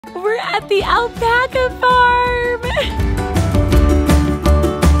at the Alpaca Farm.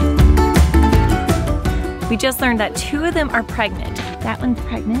 We just learned that 2 of them are pregnant. That one's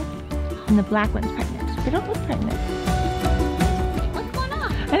pregnant and the black one's pregnant. They don't look pregnant. What's going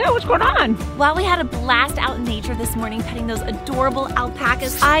on? I know, what's going on? While we had a blast out in nature this morning petting those adorable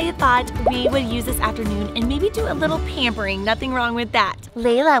alpacas, I thought we would use this afternoon and maybe do a little pampering. Nothing wrong with that.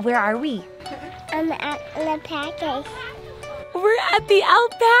 Layla, where are we? I'm at ALPACAS. We're at the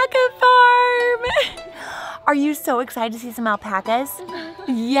Alpaca Farm. Are you so excited to see some alpacas?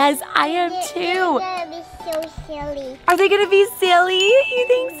 Yes, I am too. They're gonna be so silly. Are they gonna be silly? You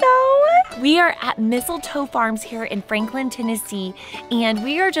think so? We are at Mistletoe Farms here in Franklin, Tennessee, and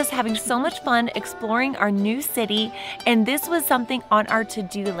we are just having so much fun exploring our new city, and this was something on our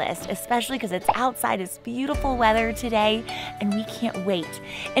to-do list, especially because it's outside, it's beautiful weather today, and we can't wait.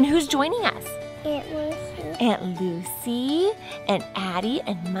 And who's joining us? Aunt Lucy and Addie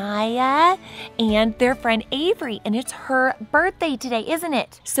and Maya and their friend Avery, and it's her birthday today, isn't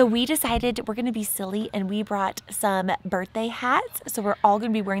it? So we decided we're gonna be silly and we brought some birthday hats, so we're all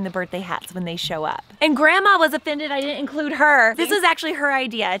gonna be wearing the birthday hats when they show up. And Grandma was offended I didn't include her. This was actually her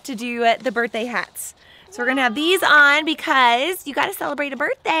idea to do the birthday hats. So we're gonna have these on because you gotta celebrate a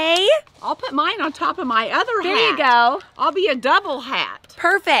birthday. I'll put mine on top of my other hat. There you go. I'll be a double hat.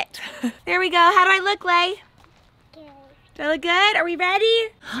 Perfect. There we go. How do I look, Lay? Do I look good? Are we ready?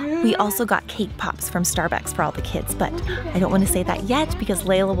 We also got cake pops from Starbucks for all the kids, but I don't want to say that yet because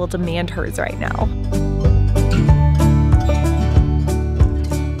Layla will demand hers right now.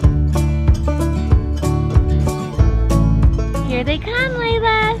 Here they come,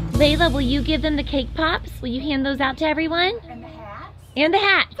 Layla. Layla, will you give them the cake pops? Will you hand those out to everyone? And the hats? And the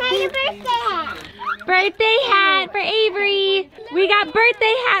hats. Happy birthday hat. Birthday hat for Avery. We got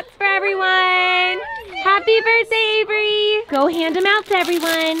birthday hats for everyone. Happy birthday, Avery. Go hand them out to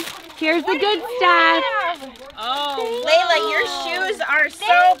everyone. Here's the good stuff. Oh, Layla, your shoes are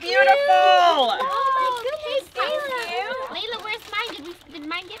so beautiful. Oh my goodness, Layla. Layla, where's mine? Did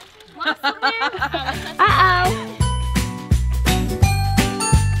mine get lost somewhere? Uh-oh.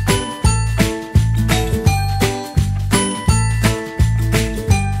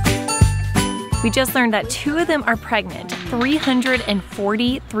 We just learned that 2 of them are pregnant,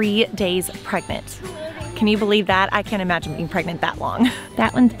 343 days pregnant. Can you believe that? I can't imagine being pregnant that long.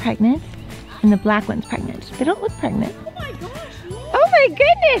 That one's pregnant, and the black one's pregnant. They don't look pregnant. Oh my gosh. Oh my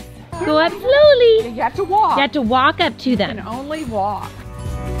goodness! Go up slowly. You have to walk. You have to walk up to You them. can only walk.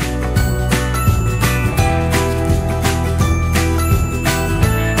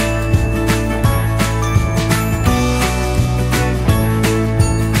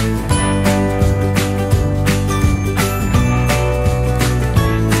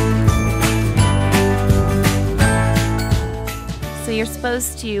 So you're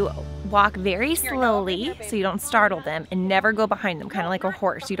supposed to walk very slowly so you don't startle them and never go behind them, kind of like a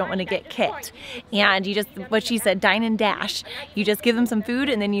horse. You don't want to get kicked. And you just, what she said, dine and dash. You just give them some food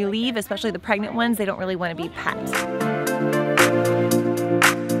and then you leave, especially the pregnant ones. They don't really want to be pet.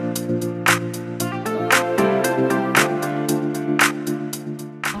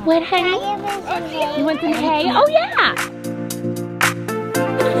 What, honey? You want some hay? Oh, yeah!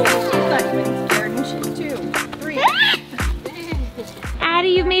 Addie,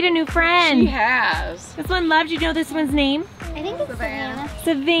 you've made a new friend. She has. This one loves you. Know this one's name? I think it's Savannah.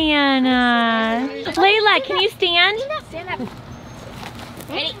 Savannah. Layla, can you stand? Stand up.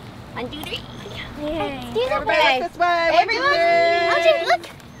 Ready? 1, 2, 3. Yay. Do the Everybody this way. Everyone. Oh, look.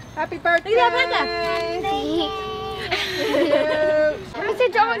 Happy birthday. Look at that. It's a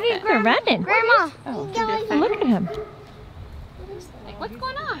doggy. They're running. Grandma. Oh, look at him. What's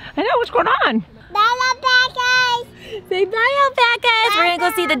going on? I know, what's going on? Bye, alpacas. Say bye, alpacas. We're gonna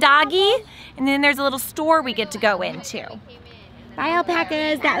go see the doggy, and then there's a little store we get to go into. Bye,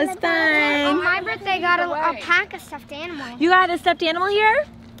 alpacas. That was On fun. my birthday, I got an alpaca stuffed animal. You got a stuffed animal here?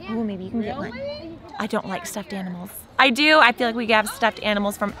 Yeah. Oh, maybe you can get one. I don't like stuffed animals. I do. I feel like we have stuffed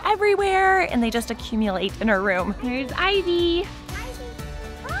animals from everywhere, and they just accumulate in our room. Here's Ivy.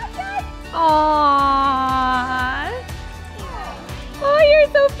 Aww. Oh, you're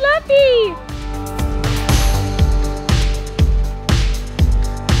so fluffy.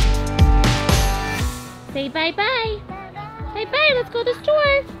 Say bye-bye. Bye-bye, let's go to the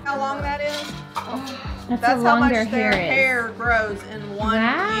store. How long that is? That's That's how how long much their their hair is. hair grows in one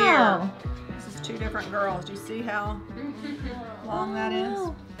Wow. year. This is 2 different girls. Do you see how long that is?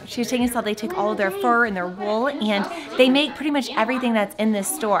 She's taking us how they take all of their fur and their wool, and they make pretty much everything that's in this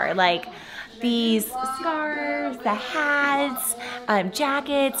store, like these scarves, the hats,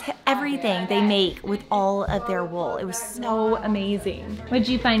 jackets, everything they make with all of their wool. It was so amazing. What'd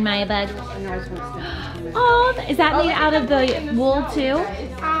you find, Maya Bug? Oh, is that made out of the wool too?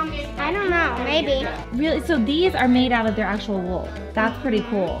 I don't know, maybe. Really? So these are made out of their actual wool. That's pretty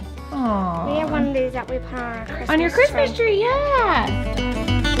cool. Aww. We have one of these that we put on our Christmas tree. On your Christmas tree, yeah.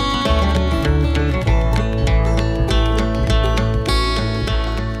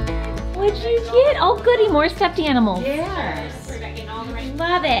 What'd you get? Oh goody, more stuffed animals. Yes.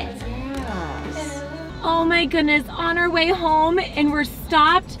 Love it. Yes. Oh my goodness, on our way home and we're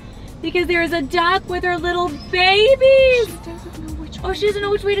stopped because there's a duck with her little babies. Oh, she doesn't know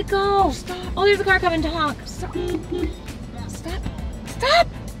which way to go. Stop. Oh, there's a car coming to honk. Stop. Stop. Stop.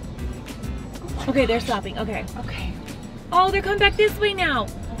 Okay, they're stopping. Okay. Okay. Oh, they're coming back this way now.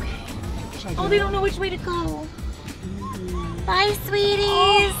 Okay. Oh, they don't know which way to go. Bye,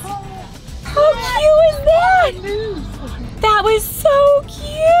 sweeties. How cute is that? That was so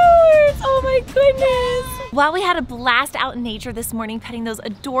cute. Oh my goodness. While we had a blast out in nature this morning petting those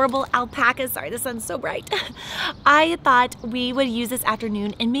adorable alpacas, sorry, the sun's so bright, I thought we would use this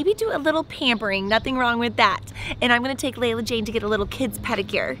afternoon and maybe do a little pampering. Nothing wrong with that. And I'm gonna take Layla-Jane to get a little kid's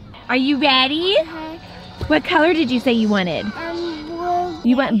pedicure. Are you ready? What color did you say you wanted? Blue.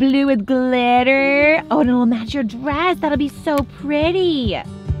 You want blue with glitter? Oh, and it'll match your dress. That'll be so pretty.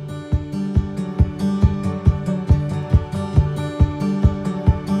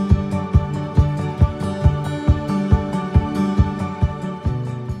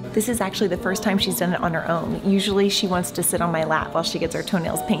 This is actually the first time she's done it on her own. Usually she wants to sit on my lap while she gets her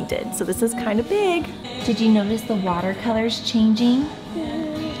toenails painted. So this is kind of big. Did you notice the watercolors changing?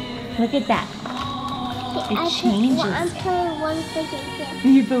 Look at that. It changes. I'm putting one foot in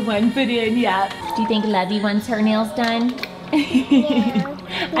here. You put one foot in, yeah. Do you think Lovey wants her nails done? Yeah.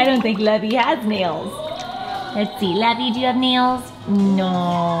 I don't think Lovey has nails. Let's see, Lovey, do you have nails?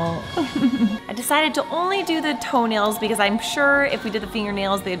 No. I decided to only do the toenails because I'm sure if we did the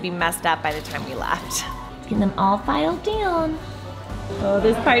fingernails, they'd be messed up by the time we left. Let's get them all filed down. Oh,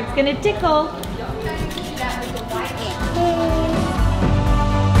 this part's gonna tickle.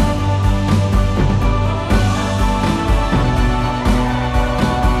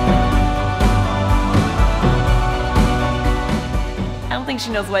 I don't think she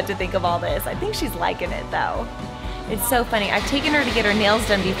knows what to think of all this. I think she's liking it though. It's so funny. I've taken her to get her nails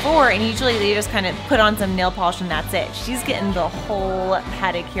done before and usually they just kind of put on some nail polish and that's it. She's getting the whole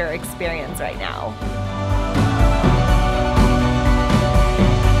pedicure experience right now.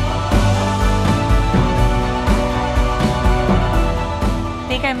 I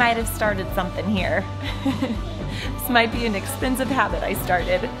think I might have started something here. This might be an expensive habit I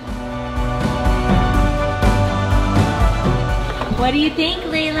started. What do you think,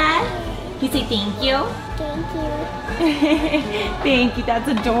 Layla? You say thank you? Thank you. Thank you, that's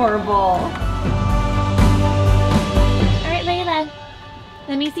adorable. All right, Layla,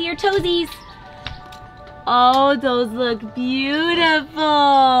 let me see your toesies. Oh, those look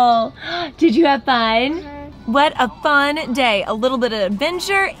beautiful. Did you have fun? What a fun day. A little bit of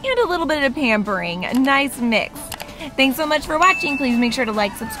adventure and a little bit of pampering. A nice mix. Thanks so much for watching. Please make sure to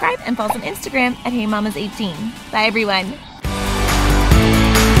like, subscribe, and follow us on Instagram at HeyMamas18. Bye, everyone.